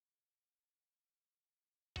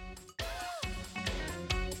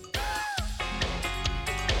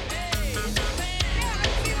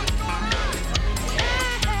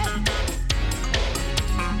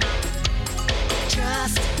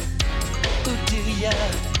ya.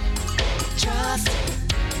 Trust,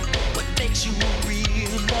 what makes you a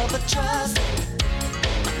real lover? Trust.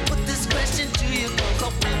 I put this question to you 'cause I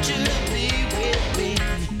want you to be with me.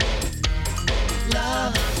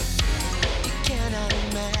 Love, you cannot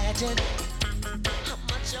imagine how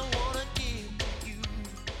much I wanna give to you.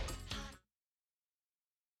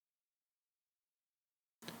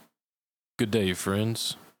 Good day,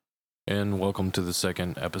 friends, and welcome to the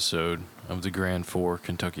second episode of the Grand Four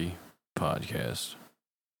Kentucky podcast.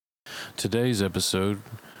 Today's episode,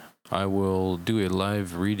 I will do a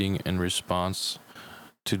live reading and response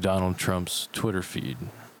to Donald Trump's Twitter feed.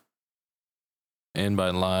 And by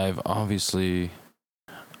live, obviously,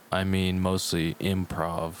 I mean mostly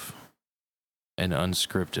improv and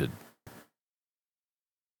unscripted.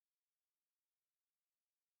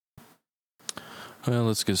 Well,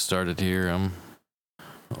 let's get started here. I'm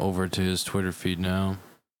over to his Twitter feed now.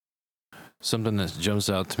 Something that jumps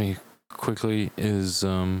out to me quickly is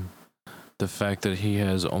the fact that he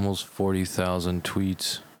has almost 40,000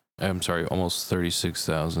 tweets. I'm sorry, almost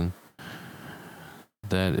 36,000.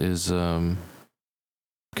 That is kind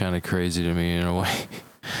of crazy to me in a way.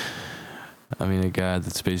 I mean, a guy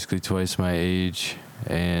that's basically twice my age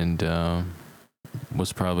and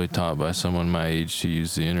was probably taught by someone my age to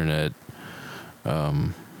use the internet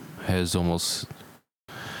has almost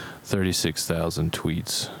 36,000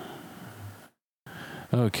 tweets.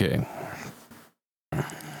 Okay.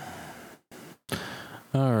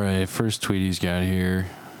 Alright, first tweet he's got here.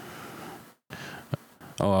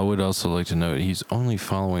 Oh, I would also like to note he's only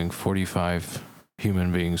following 45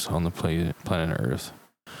 human beings on the planet Earth,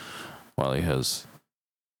 while he has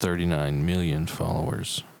 39 million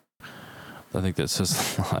followers. I think that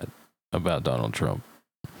says a lot about Donald Trump.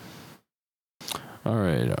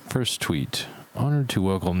 Alright, first tweet. Honored to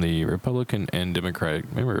welcome the Republican and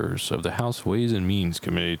Democratic members of the House Ways and Means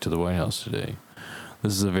Committee to the White House today.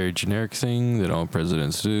 This is a very generic thing that all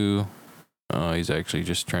presidents do. He's actually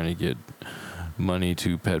just trying to get money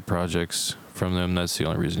to pet projects from them. That's the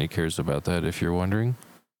only reason he cares about that, if you're wondering.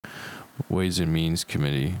 Ways and Means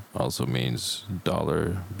Committee also means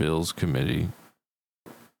Dollar Bills Committee.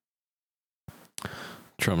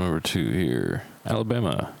 Trump number 2 here.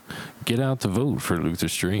 Alabama, get out the vote for Luther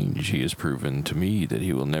Strange. He has proven to me that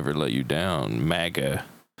he will never let you down. MAGA.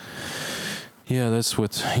 Yeah, that's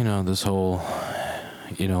what, this whole,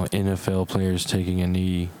 NFL players taking a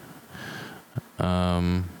knee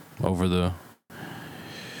over the...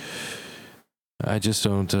 I just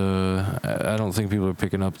don't, I don't think people are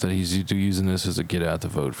picking up that he's using this as a get out the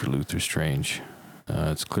vote for Luther Strange.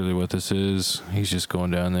 It's clearly what this is. He's just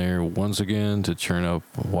going down there once again to churn up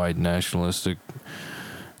white nationalistic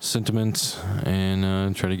sentiments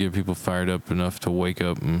and try to get people fired up enough to wake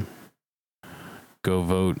up and go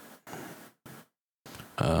vote.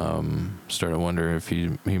 Start to wonder if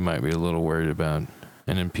he might be a little worried about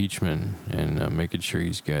an impeachment and making sure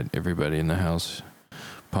he's got everybody in the House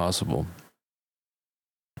possible.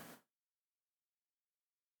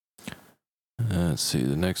 Let's see,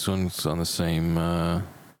 the next one's on the same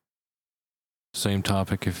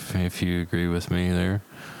topic, if you agree with me there.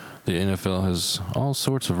 The NFL has all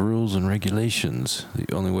sorts of rules and regulations.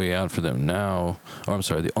 The only way out for them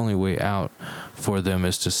the only way out for them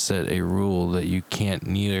is to set a rule that you can't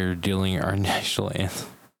kneel during our national anthem.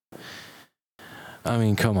 I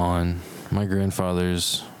mean, come on. My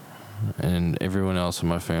grandfathers and everyone else in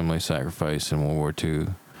my family sacrificed in World War II.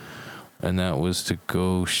 And that was to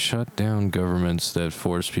go shut down governments that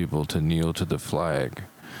force people to kneel to the flag.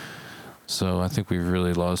 So I think we've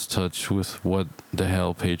really lost touch with what the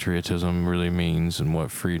hell patriotism really means and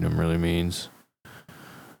what freedom really means.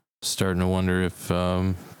 Starting to wonder if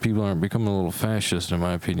people aren't becoming a little fascist, in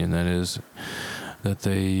my opinion, that is, that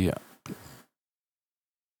they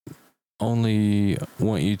only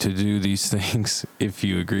want you to do these things if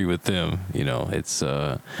you agree with them. It's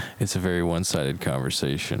a very one-sided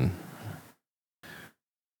conversation.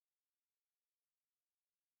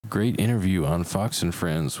 Great interview on Fox and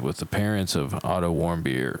Friends with the parents of Otto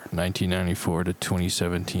Warmbier, 1994 to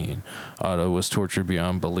 2017. Otto was tortured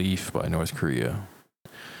beyond belief by North Korea.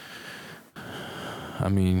 I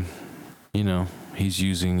mean, he's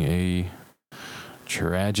using a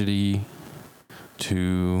tragedy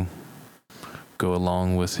to go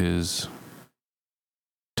along with his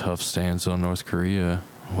tough stance on North Korea,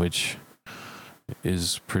 which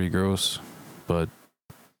is pretty gross, but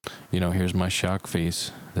here's my shock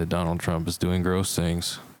face that Donald Trump is doing gross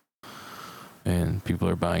things, and people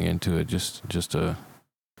are buying into it. Just to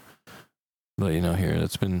let you know here,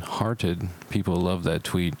 that's been hearted. People love that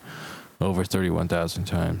tweet over 31,000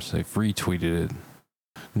 times. They've retweeted it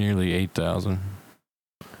nearly 8,000.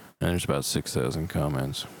 And there's about 6,000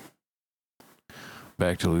 comments.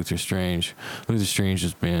 Back to Luther Strange. Luther Strange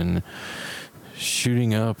has been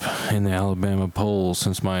shooting up in the Alabama polls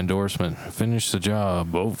since my endorsement. Finish the job.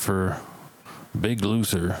 Vote for Big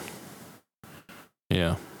Luther.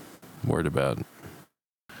 Yeah, worried about it.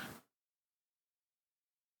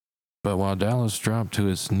 But while Dallas dropped to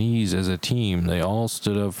its knees as a team, they all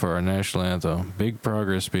stood up for our national anthem. Big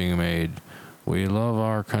progress being made. We love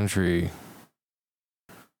our country.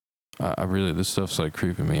 I really, this stuff's like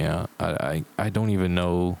creeping me out. I don't even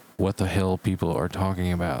know what the hell people are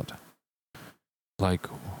talking about. Like,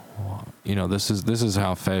 you know, this is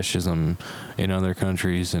how fascism in other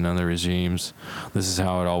countries and other regimes, this is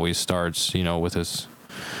how it always starts, you know, with this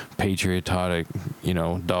patriotic, you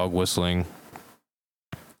know, dog whistling.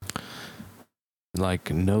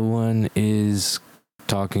 Like, no one is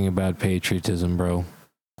talking about patriotism, bro.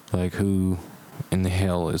 Like, who in the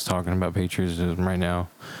hell is talking about patriotism right now?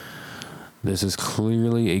 This is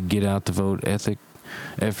clearly a get out the vote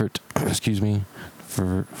effort, excuse me,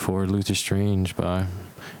 for Luther Strange by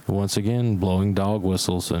once again blowing dog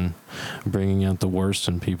whistles and bringing out the worst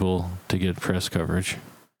in people to get press coverage.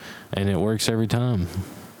 And it works every time.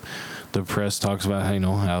 The press talks about how, you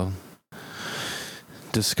know, how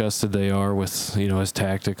disgusted they are with, you know, his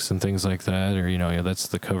tactics and things like that, or, you know, yeah, that's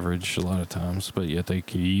the coverage a lot of times, but yet they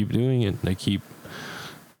keep doing it. They keep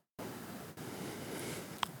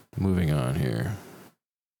moving on here.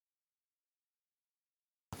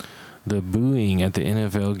 The booing at the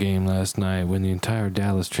NFL game last night when the entire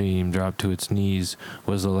Dallas team dropped to its knees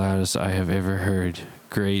was the loudest I have ever heard.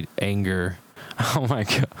 Great anger. Oh my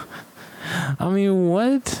God. I mean,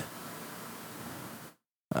 what?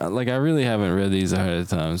 Like, I really haven't read these ahead of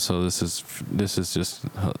time, so this is just,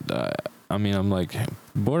 I mean, I'm like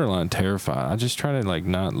borderline terrified. I just try to like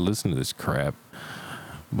not listen to this crap.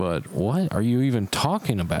 But what are you even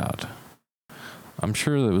talking about? I'm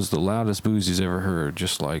sure that was the loudest boos he's ever heard,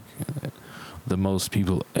 just like the most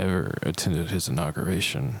people ever attended his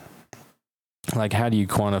inauguration. Like, how do you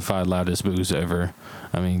quantify loudest boos ever?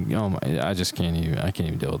 I mean, oh my, I can't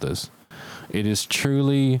even deal with this. It is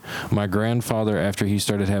truly my grandfather after he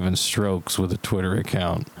started having strokes with a Twitter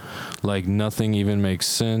account. Like, nothing even makes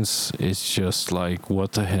sense. It's just like,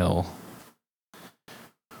 what the hell?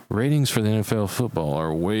 Ratings for the NFL football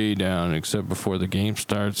are way down, except before the game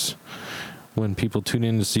starts, when people tune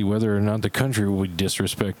in to see whether or not the country will be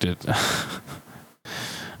disrespected.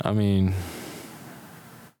 I mean,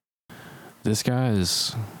 this guy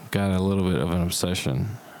has got a little bit of an obsession.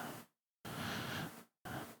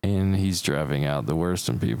 And he's driving out the worst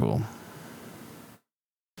in people.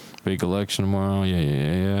 Big election tomorrow.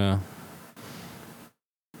 Yeah.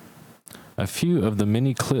 A few of the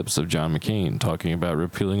many clips of John McCain talking about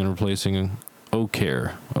repealing and replacing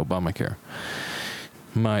Obamacare.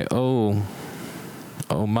 My,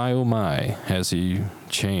 has he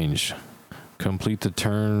changed? Complete the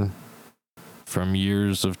turn from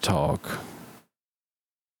years of talk.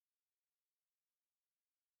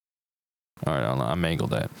 All right, I mangled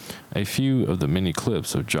that. A few of the many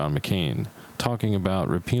clips of John McCain talking about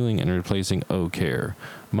repealing and replacing Obamacare.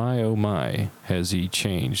 My, has he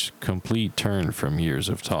changed? Complete turn from years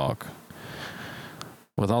of talk.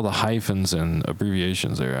 With all the hyphens and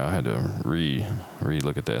abbreviations there, I had to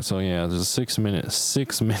re-look at that. So yeah, there's a six minute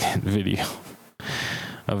video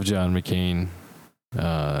of John McCain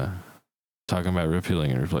talking about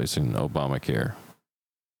repealing and replacing Obamacare,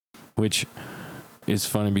 which is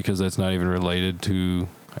funny because that's not even related to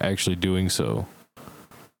actually doing so.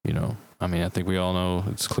 You know, I mean, I think we all know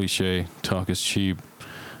it's cliche, talk is cheap.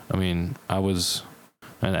 I mean, I was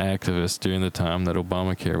an activist during the time that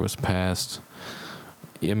Obamacare was passed.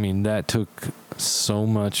 I mean, that took so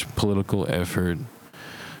much political effort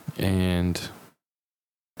and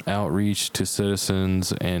outreach to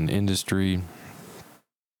citizens and industry.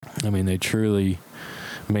 I mean, they truly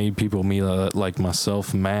made people like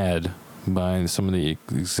myself mad by some of the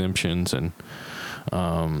exemptions and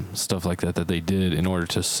stuff like that they did in order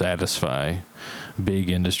to satisfy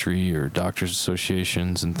big industry or doctors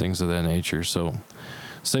associations and things of that nature. So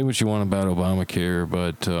say what you want about Obamacare,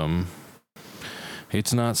 but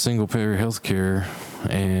it's not single payer health care,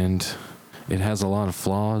 and it has a lot of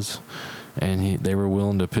flaws, and they were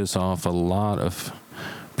willing to piss off a lot of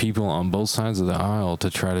people on both sides of the aisle to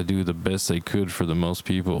try to do the best they could for the most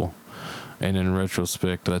people. And in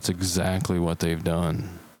retrospect, that's exactly what they've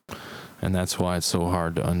done. And that's why it's so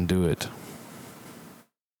hard to undo it.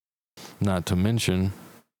 Not to mention,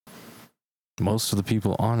 most of the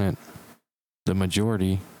people on it, the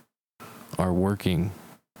majority, are working.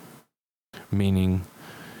 Meaning,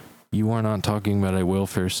 you are not talking about a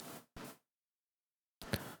welfare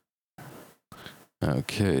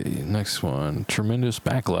Okay, next one. Tremendous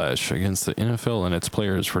backlash against the NFL and its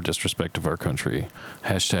players for disrespect of our country.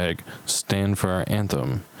 Hashtag stand for our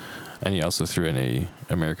anthem. And he also threw in a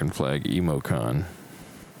American flag emocon.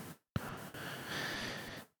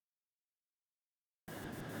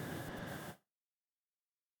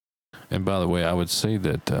 And by the way, I would say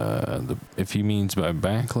that if he means by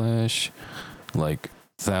backlash, like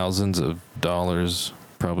thousands of dollars,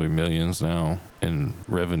 probably millions now, in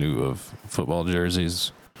revenue of football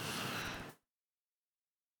jerseys.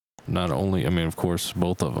 Not only, I mean, of course,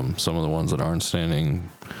 both of them. Some of the ones that aren't standing,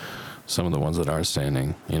 some of the ones that are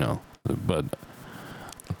standing, you know. But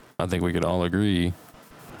I think we could all agree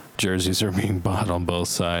jerseys are being bought on both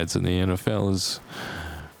sides, and the NFL is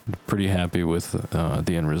pretty happy with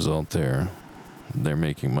the end result there. They're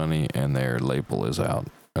making money, and their label is out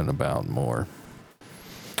and about more.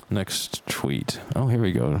 Next tweet. Oh, here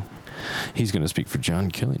we go. He's going to speak for John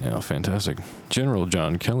Kelly now. Fantastic. General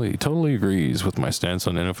John Kelly totally agrees with my stance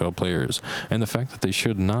on NFL players and the fact that they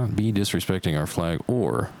should not be disrespecting our flag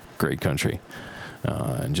or great country.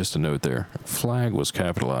 And just a note there, flag was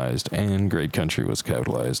capitalized and great country was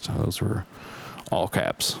capitalized. Those were all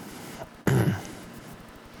caps. I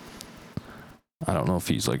don't know if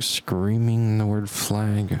he's like screaming the word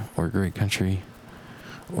flag or great country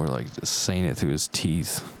or like just saying it through his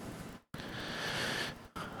teeth.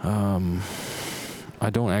 I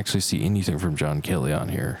don't actually see anything from John Kelly on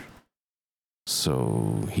here.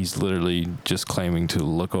 So he's literally just claiming to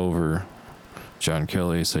look over John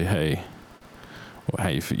Kelly and say, hey,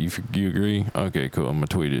 you agree? Okay, cool. I'm going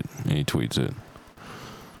to tweet it. And he tweets it.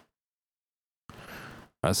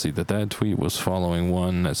 I see that tweet was following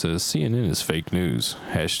one that says CNN is fake news.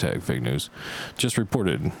 Hashtag fake news. Just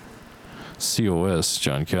reported COS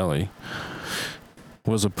John Kelly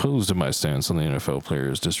was opposed to my stance on the NFL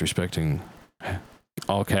players disrespecting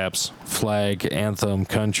all caps, flag, anthem,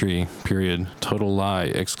 country, period, total lie,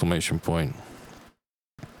 exclamation point.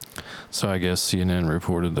 So I guess CNN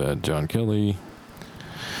reported that John Kelly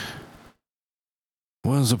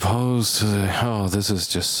was opposed to this is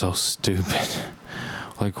just so stupid.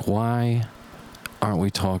 Like, why aren't we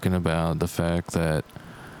talking about the fact that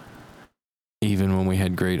even when we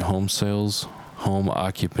had great home sales, home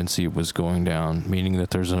occupancy was going down, meaning that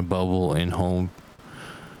there's a bubble in home.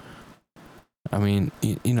 I mean,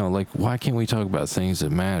 you know, like, why can't we talk about things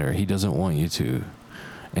that matter? He doesn't want you to.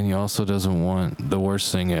 And he also doesn't want the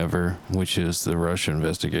worst thing ever, which is the Russia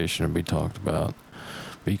investigation, to be talked about.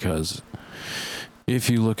 Because if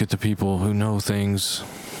you look at the people who know things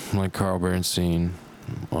like Carl Bernstein,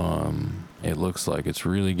 it looks like it's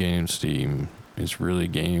really gaining steam. It's really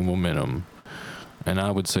gaining momentum. And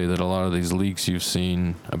I would say that a lot of these leaks you've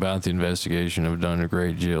seen about the investigation have done a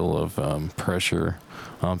great deal of pressure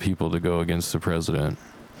on people to go against the president.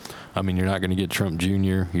 I mean, you're not going to get Trump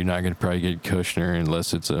Jr. You're not going to probably get Kushner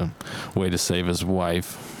unless it's a way to save his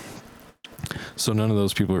wife. So none of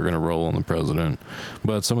those people are going to roll on the president.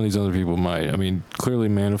 But some of these other people might. I mean, clearly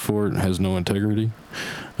Manafort has no integrity.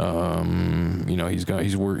 You know,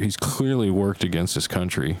 he's clearly worked against his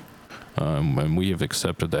country. And we have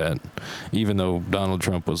accepted that, even though Donald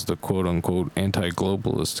Trump was the quote-unquote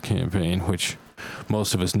anti-globalist campaign, which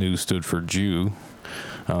most of us knew stood for Jew.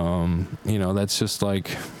 You know, that's just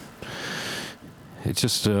like, it's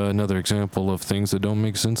just another example of things that don't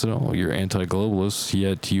make sense at all. You're anti-globalist,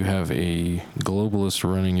 yet you have a globalist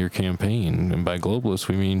running your campaign. And by globalist,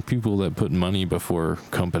 we mean people that put money before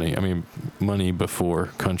money before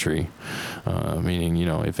country. Meaning, you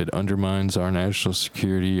know, if it undermines our national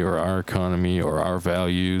security or our economy or our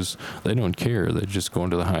values, they don't care. They're just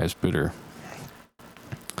going to the highest bidder.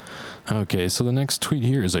 Okay, so the next tweet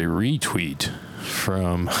here is a retweet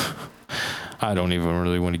from, I don't even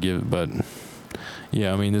really want to give it, but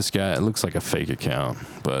yeah, I mean, this guy, it looks like a fake account,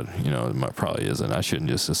 but, you know, it probably isn't. I shouldn't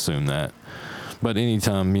just assume that. But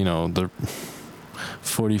anytime, you know, the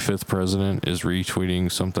 45th president is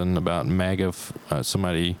retweeting something about MAGA,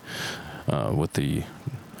 somebody with the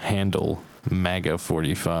handle MAGA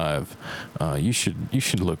 45, you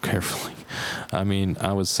should look carefully. I mean,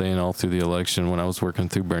 I was saying all through the election when I was working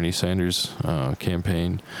through Bernie Sanders'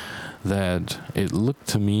 campaign that it looked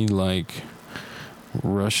to me like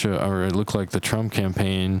Russia, or it looked like the Trump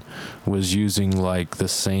campaign was using like the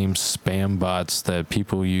same spam bots that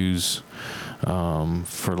people use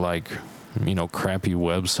for, like, you know, crappy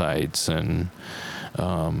websites, and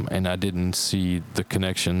I didn't see the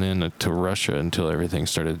connection then to Russia until everything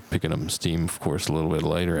started picking up steam, of course, a little bit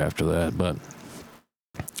later after that. But,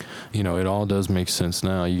 you know, it all does make sense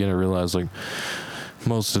now. You gotta realize, like,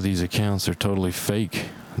 most of these accounts are totally fake.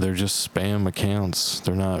 they're just spam accounts.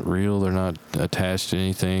 They're not real. They're not attached to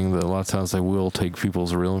anything. A lot of times they will take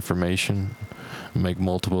people's real information, make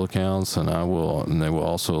multiple accounts, and they will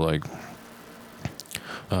also like,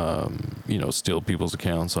 steal people's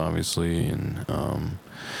accounts, obviously. And,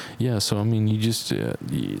 so, I mean, you just,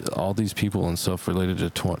 all these people and stuff related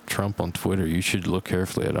to Trump on Twitter, you should look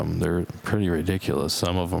carefully at them. They're pretty ridiculous.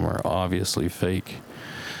 Some of them are obviously fake.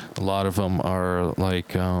 A lot of them are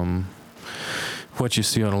like, what you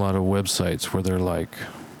see on a lot of websites where they're like,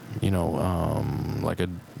 like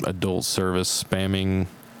adult service spamming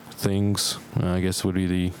things. I guess would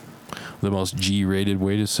be the most G-rated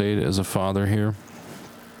way to say it as a father here.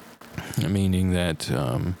 Meaning that,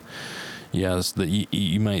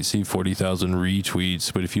 you might see 40,000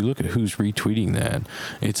 retweets, but if you look at who's retweeting that,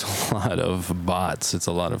 it's a lot of bots. It's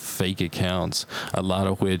a lot of fake accounts, a lot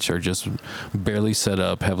of which are just barely set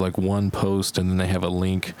up, have like one post, and then they have a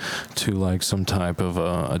link to like some type of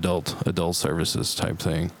adult services type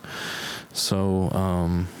thing.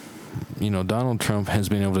 So, Donald Trump has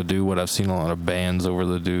been able to do what I've seen a lot of bands over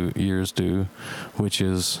the years do, which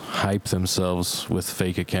is hype themselves with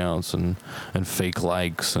fake accounts and fake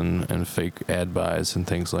likes and fake ad buys and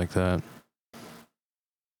things like that.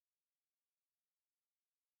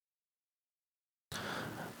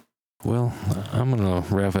 Well, I'm going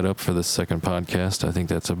to wrap it up for this second podcast. I think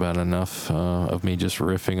that's about enough of me just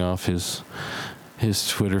riffing off his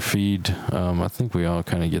Twitter feed. I think we all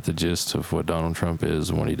kind of get the gist of what Donald Trump is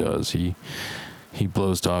and what he does. He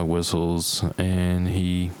blows dog whistles, and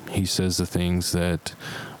he says the things that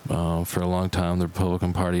for a long time the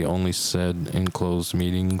Republican Party only said in closed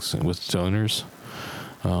meetings with donors.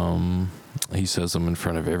 He says them in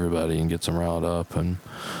front of everybody and gets them riled up, and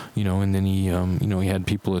then he had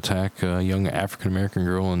people attack a young African-American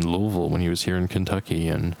girl in Louisville when he was here in Kentucky,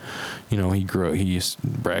 and he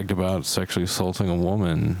bragged about sexually assaulting a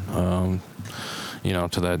woman,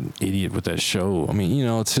 to that idiot with that show. I mean,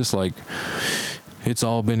 it's just like, it's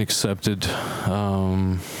all been accepted.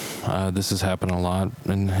 This has happened a lot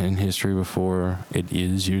in history before. It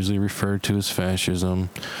is usually referred to as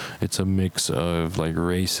fascism. It's a mix of like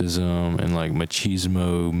racism and like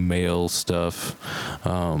machismo, male stuff,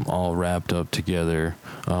 all wrapped up together,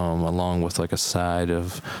 along with like a side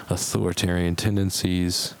of authoritarian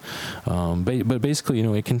tendencies. But basically,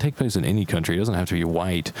 it can take place in any country. It doesn't have to be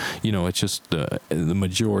white. It's just the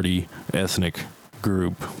majority ethnic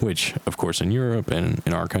group, which of course in Europe and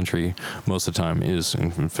in our country most of the time is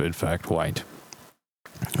in fact white.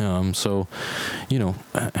 So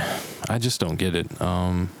I just don't get it.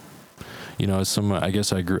 I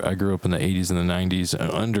guess I grew up in the 80s and the 90s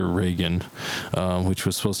under Reagan, which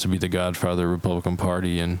was supposed to be the godfather of the Republican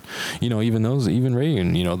Party. And, even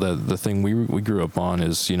Reagan, the thing we grew up on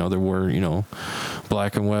is, there were,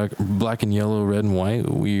 black and yellow, red and white.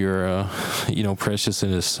 We are, precious in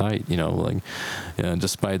his sight,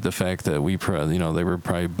 despite the fact that they were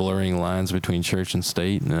probably blurring lines between church and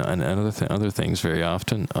state and other things very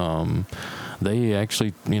often. They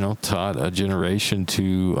actually, taught a generation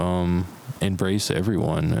to embrace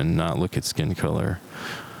everyone and not look at skin color.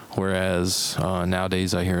 Whereas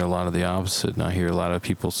nowadays I hear a lot of the opposite, and I hear a lot of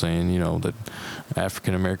people saying, that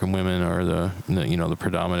African American women are the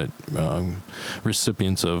predominant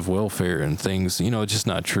recipients of welfare and things. It's just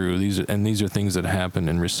not true. These are things that happen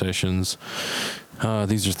in recessions.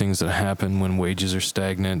 These are things that happen when wages are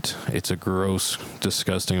stagnant. It's a gross,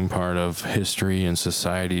 disgusting part of history and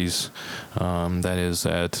societies. That is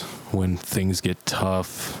that when things get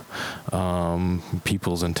tough,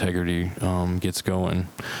 people's integrity gets going.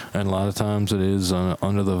 And a lot of times it is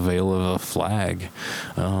under the veil of a flag.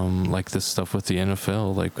 Like this stuff with the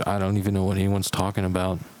NFL. Like, I don't even know what anyone's talking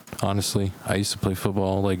about. Honestly, I used to play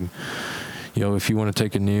football. Like, if you want to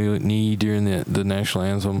take a knee during the national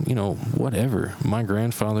anthem, whatever. My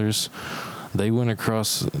grandfathers, they went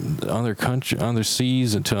across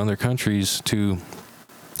overseas to other countries to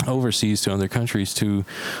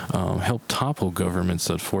help topple governments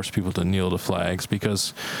that forced people to kneel to flags,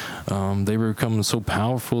 because they were becoming so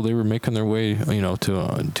powerful. They were making their way,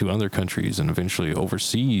 to other countries and eventually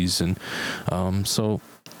overseas, and so.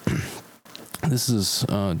 This is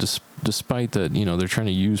despite that, they're trying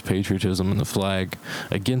to use patriotism and the flag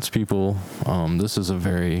against people. This is a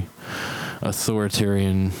very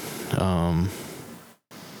authoritarian,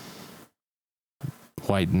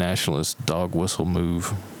 white nationalist dog whistle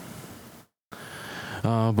move.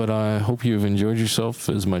 But I hope you've enjoyed yourself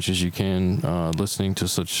as much as you can listening to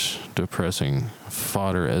such depressing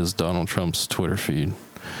fodder as Donald Trump's Twitter feed.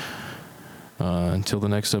 Until the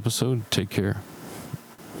next episode, take care.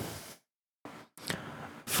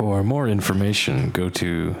 For more information, go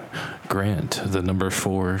to Grant, the number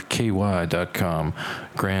 4ky.com,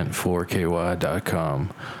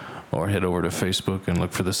 grant4ky.com, or head over to Facebook and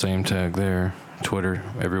look for the same tag there, Twitter,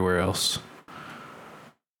 everywhere else.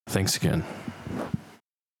 Thanks again.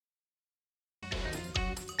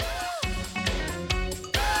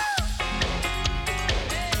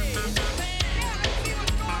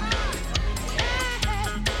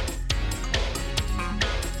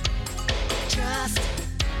 Trust,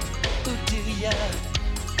 who do ya?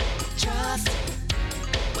 Trust,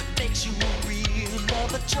 what makes you real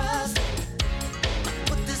love a trust.